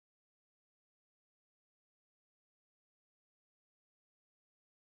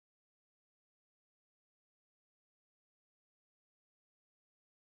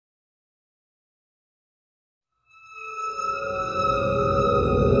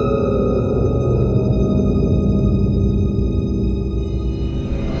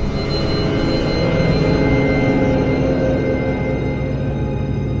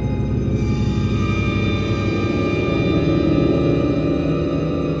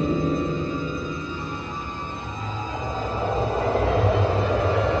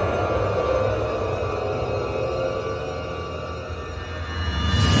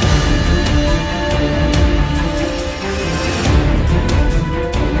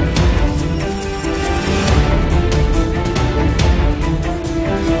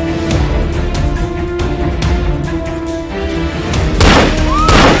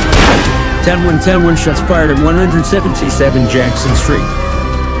10-1, shots fired at 177 Jackson Street.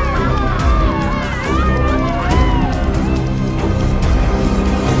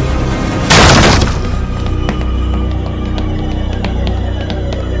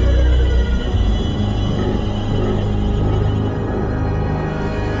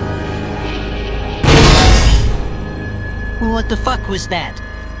 What the fuck was that?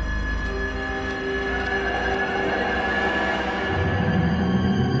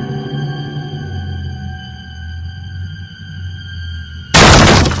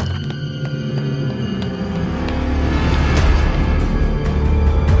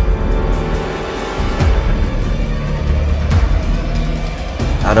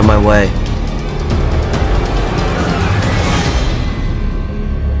 Out of my way.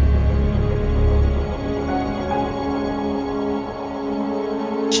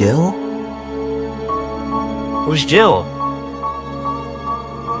 Jill? Who's Jill?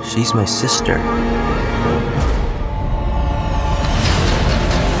 She's my sister.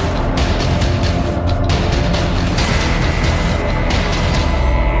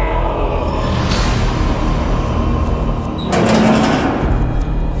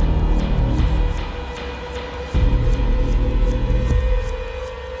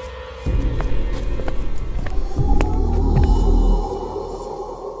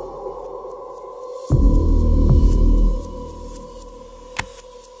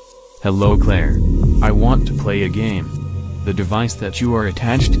 Hello Claire. I want to play a game. The device that you are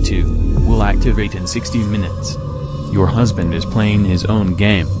attached to will activate in 60 minutes. Your husband is playing his own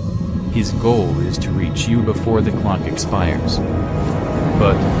game. His goal is to reach you before the clock expires.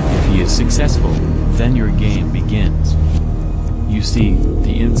 But, if he is successful, then your game begins. You see,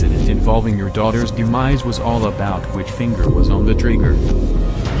 the incident involving your daughter's demise was all about which finger was on the trigger.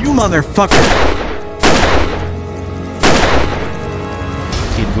 You motherfucker!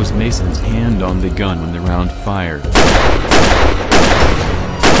 It was Mason's hand on the gun when the round fired.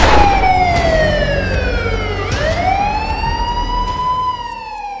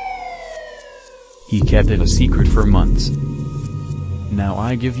 He kept it a secret for months. Now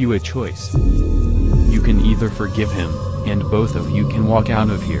I give you a choice. You can either forgive him, and both of you can walk out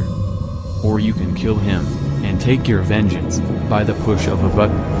of here. Or you can kill him, and take your vengeance, by the push of a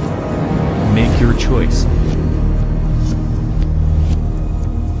button. Make your choice.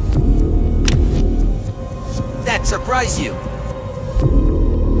 That surprise you?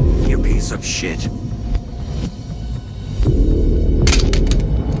 You piece of shit.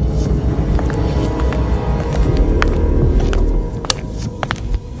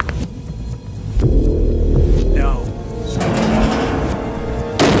 No.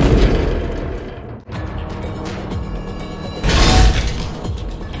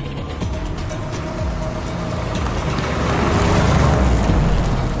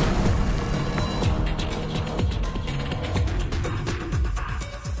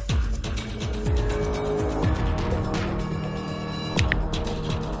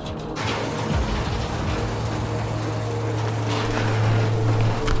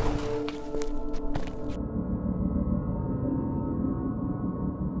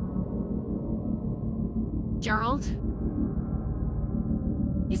 Gerald?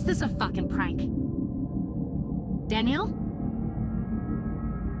 Is this a fucking prank? Daniel?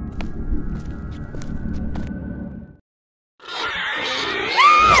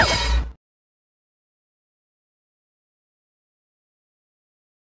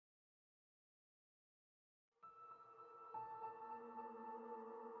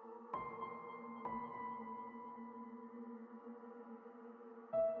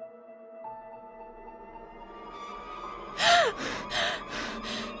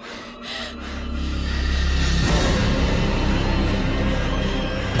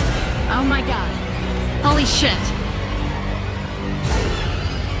 Oh my god. Holy shit.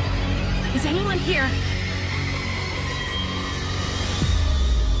 Is anyone here?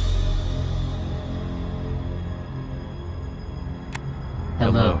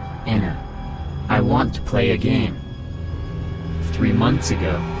 Hello, Anna. I want to play a game. 3 months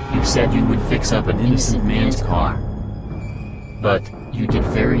ago, you said you would fix up an innocent man's car. But, you did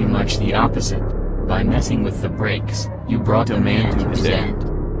very much the opposite. By messing with the brakes, you brought a man to his end.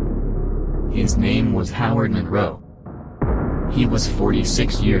 His name was Howard Monroe. He was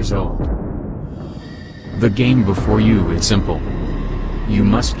 46 years old. The game before you is simple. You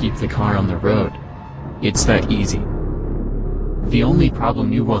must keep the car on the road. It's that easy. The only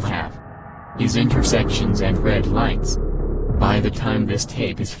problem you will have is intersections and red lights. By the time this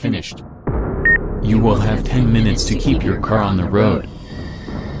tape is finished, You will have 10 minutes to keep your car on the road.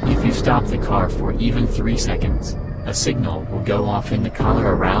 if you stop the car for even 3 seconds, a signal will go off in the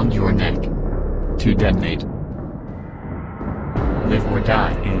collar around your neck. To detonate. Live or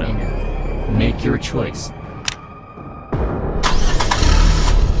die, Inner. Make your choice.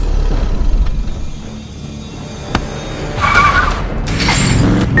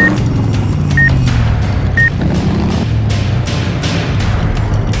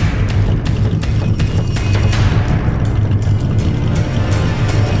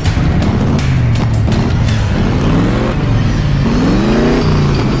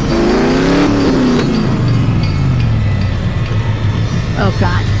 Oh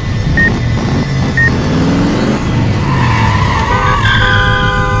god.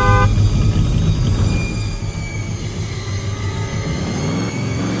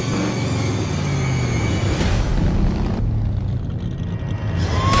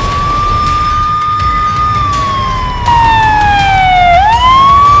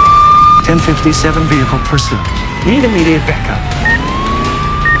 .1057 vehicle pursuit. Need immediate backup.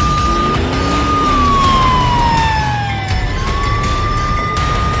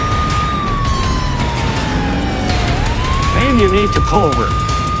 You need to pull over.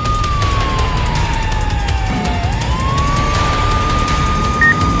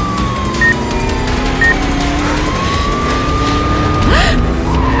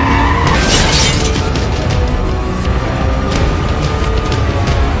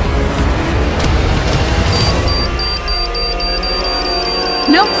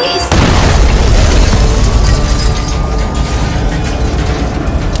 No, please!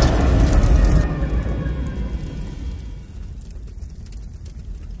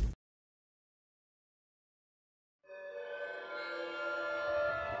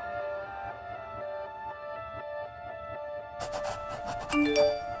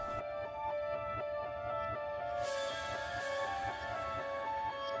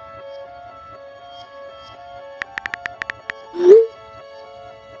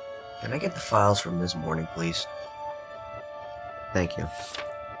 Can I get the files from this morning, please? Thank you.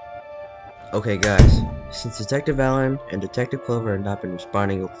 Okay, guys. Since Detective Allen and Detective Clover have not been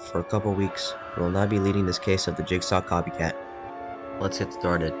responding for a couple weeks, we will not be leading this case of the Jigsaw copycat. Let's get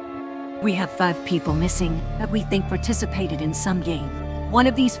started. We have 5 people missing that we think participated in some game. One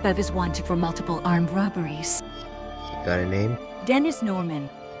of these 5 is wanted for multiple armed robberies. Got a name? Dennis Norman.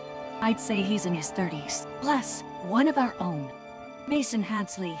 I'd say he's in his 30s. Plus, one of our own. Mason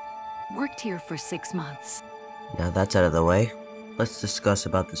Hadsley. Worked here for 6 months. Now that's out of the way, let's discuss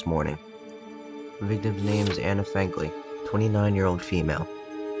about this morning. The victim's name is Anna Fankley, 29-year-old female.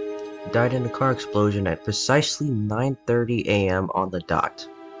 Died in a car explosion at precisely 9:30 a.m. on the dot.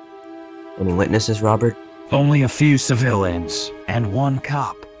 Any witnesses, Robert? Only a few civilians and 1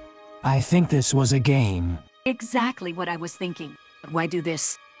 cop. I think this was a game. Exactly what I was thinking. But why do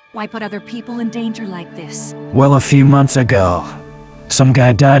this? Why put other people in danger like this? Well, a few months ago, some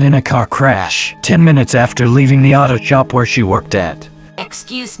guy died in a car crash 10 minutes after leaving the auto shop where she worked at.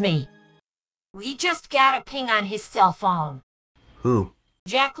 Excuse me. We just got a ping on his cell phone. Who?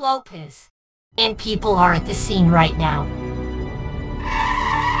 Jack Lopez. And people are at the scene right now.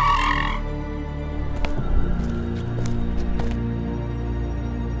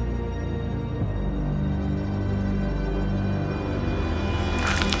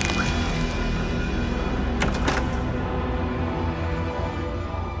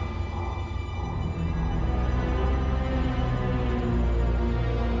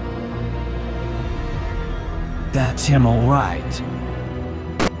 That's him, all right.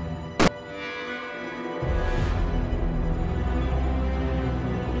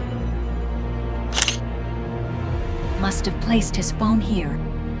 Must have placed his phone here.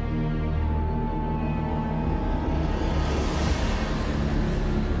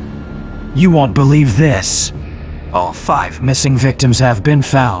 You won't believe this. All 5 missing victims have been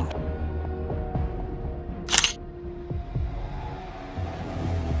found.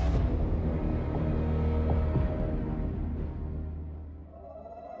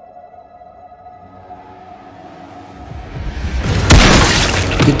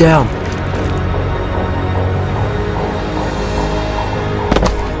 Get down!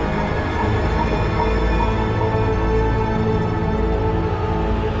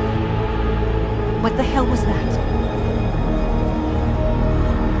 What the hell was that?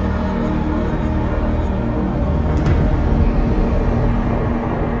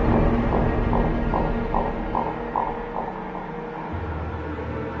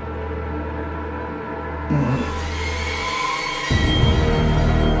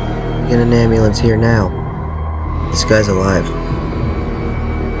 Get an ambulance here now. This guy's alive.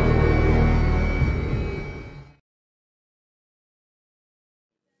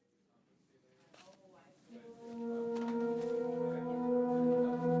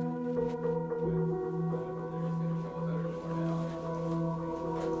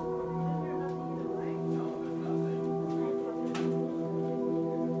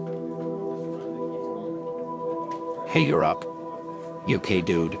 Hey, you're up. You okay,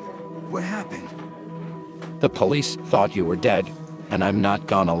 dude? What happened? The police thought you were dead, and I'm not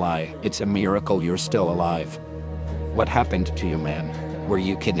gonna lie, it's a miracle you're still alive. What happened to you, man? Were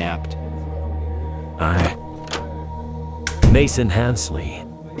you kidnapped? Mason Hansley.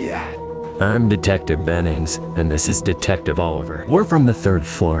 Yeah. I'm Detective Bennings, and this is Detective Oliver. We're from the 3rd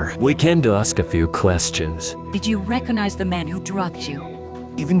floor. We came to ask a few questions. Did you recognize the man who drugged you?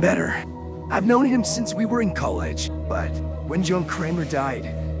 Even better. I've known him since we were in college, but when John Kramer died,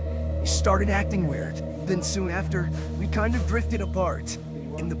 he started acting weird. Then soon after, we kind of drifted apart.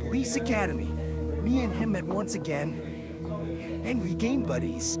 In the police academy, me and him met once again, and we became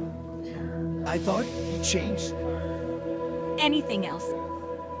buddies. I thought he changed. Anything else?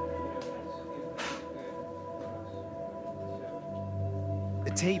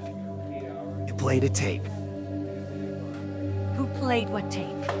 The tape. It played a tape. Who played what tape?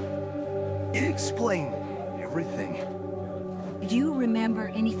 It explained everything. Do you remember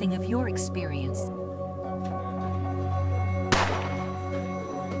anything of your experience?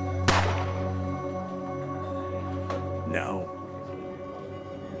 No.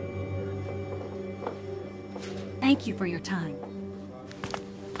 Thank you for your time.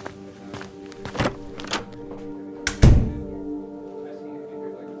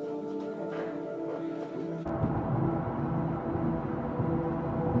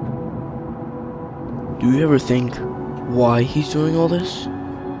 Do you ever think why he's doing all this?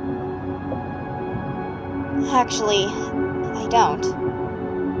 Actually, I don't.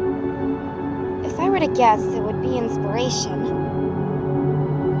 If I were to guess, it would be inspiration.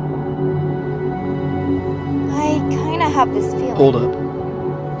 I kinda have this feeling. Hold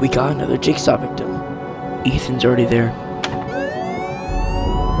up. We got another jigsaw victim. Ethan's already there.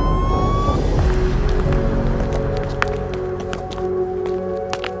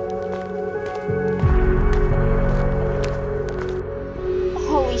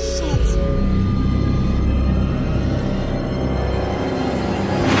 Holy shit.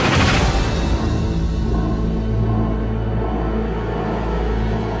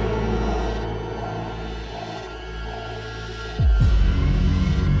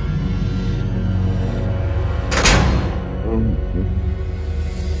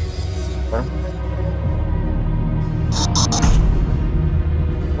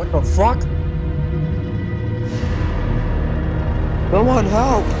 What the fuck? Someone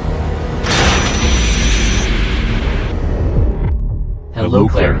help! Hello,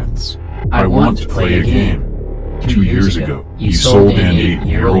 Clarence. I want to play a game. 2 years ago, you sold an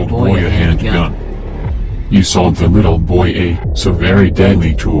 8-year-old boy a handgun. You sold the little boy a so very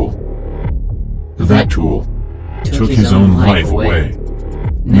deadly tool. That tool took his own life away.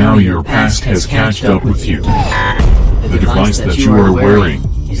 Now your past has catched up with you. The device that you are wearing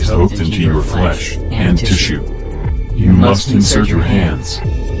is hooked into your flesh and tissue. You must insert your hands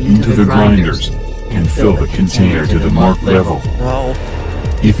into the grinders and fill the container to the marked level.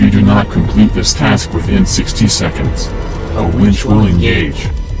 If you do not complete this task within 60 seconds, a winch will engage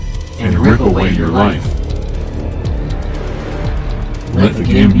and rip away your life. Let the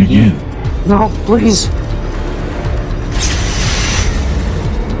game begin. No, please.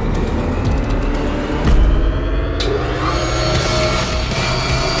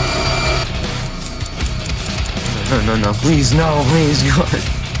 No, please, no, please, God.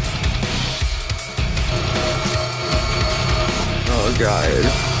 Oh, God.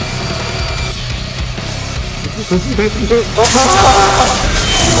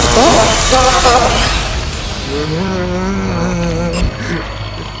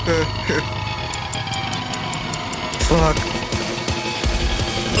 Fuck.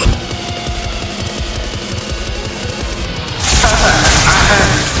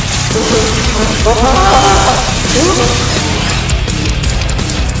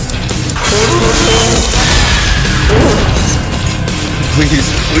 Please,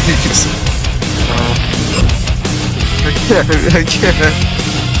 please.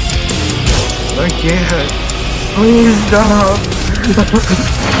 I can't. Please stop.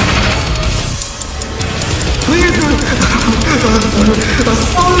 Please.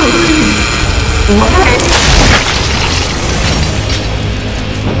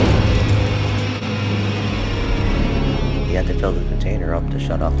 You had to fill the container up to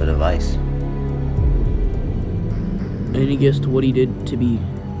shut off the device. Any guess to what he did to be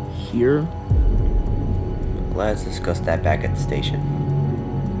here? Let's discuss that back at the station.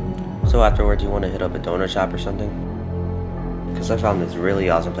 So afterwards, you want to hit up a donut shop or something? Because I found this really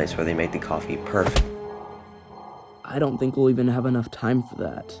awesome place where they make the coffee perfect. I don't think we'll even have enough time for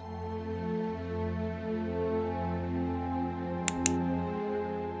that.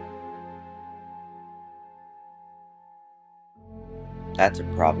 That's a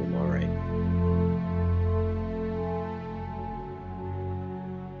problem, alright.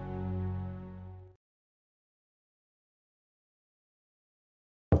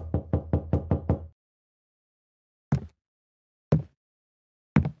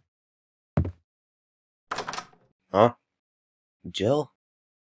 Huh? Jill?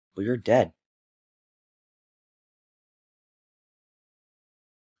 Well, you're dead.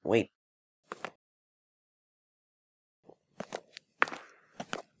 Wait.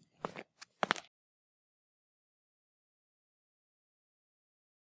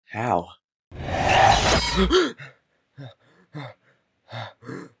 How?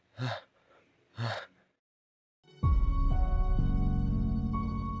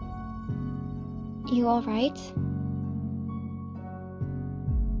 You alright?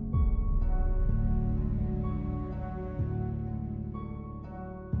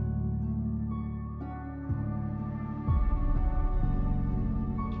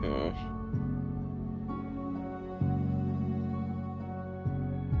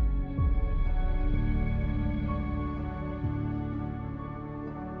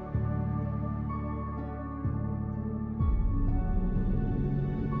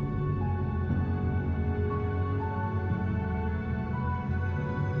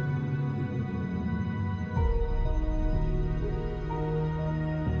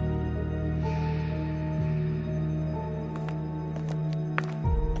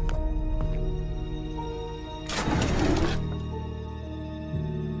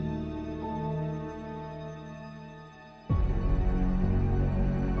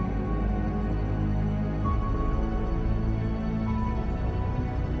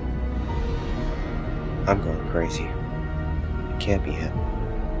 I'm going crazy. It can't be him.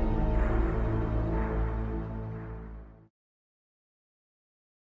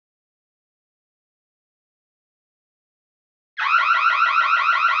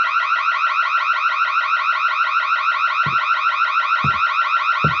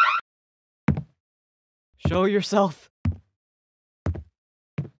 Show yourself.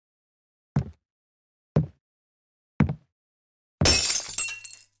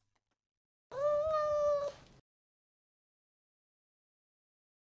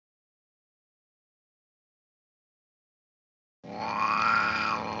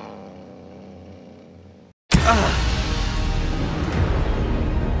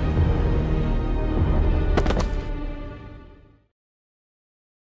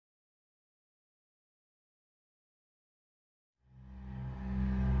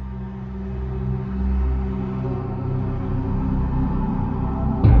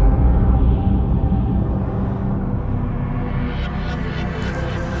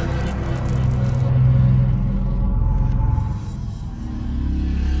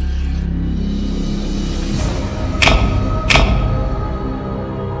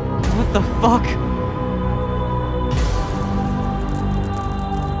 What the fuck?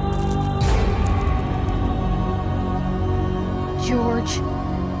 George,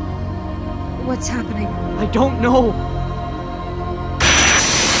 what's happening? I don't know.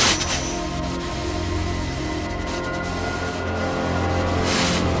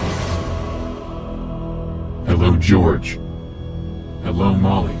 Hello, George. Hello,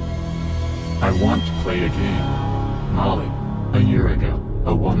 Molly. I want to play a game. Molly, a year ago,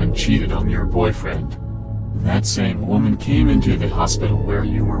 a woman cheated on your boyfriend. That same woman came into the hospital where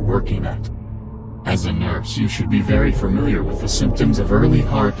you were working at. As a nurse, you should be very familiar with the symptoms of early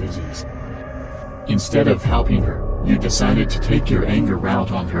heart disease. Instead of helping her, you decided to take your anger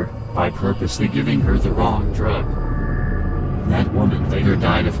out on her by purposely giving her the wrong drug. That woman later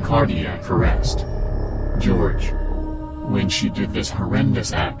died of cardiac arrest. George, when she did this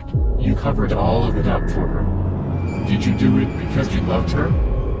horrendous act, you covered all of it up for her. Did you do it because you loved her?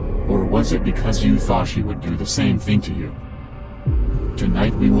 Or was it because you thought she would do the same thing to you?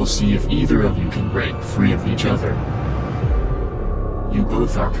 Tonight we will see if either of you can break free of each other. You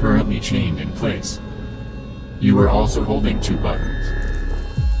both are currently chained in place. You are also holding two buttons.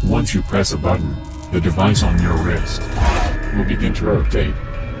 Once you press a button, the device on your wrist will begin to rotate.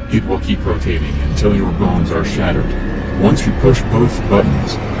 It will keep rotating until your bones are shattered. Once you push both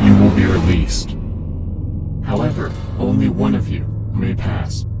buttons, you will be released. However, only one of you may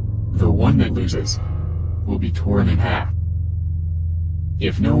pass. The one that loses will be torn in half.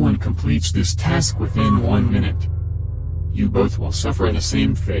 If no one completes this task within 1 minute, you both will suffer the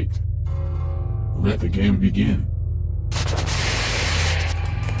same fate. Let the game begin.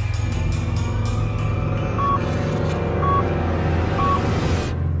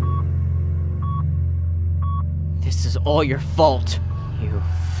 This is all your fault, you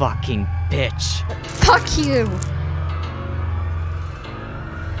fucking bitch. Fuck you!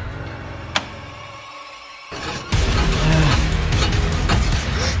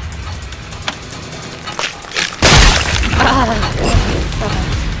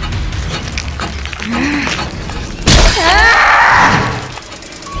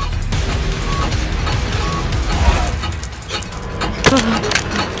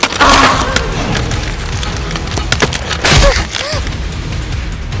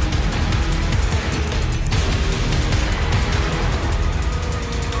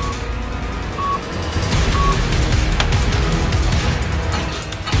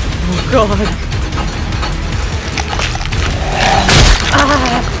 Oh god.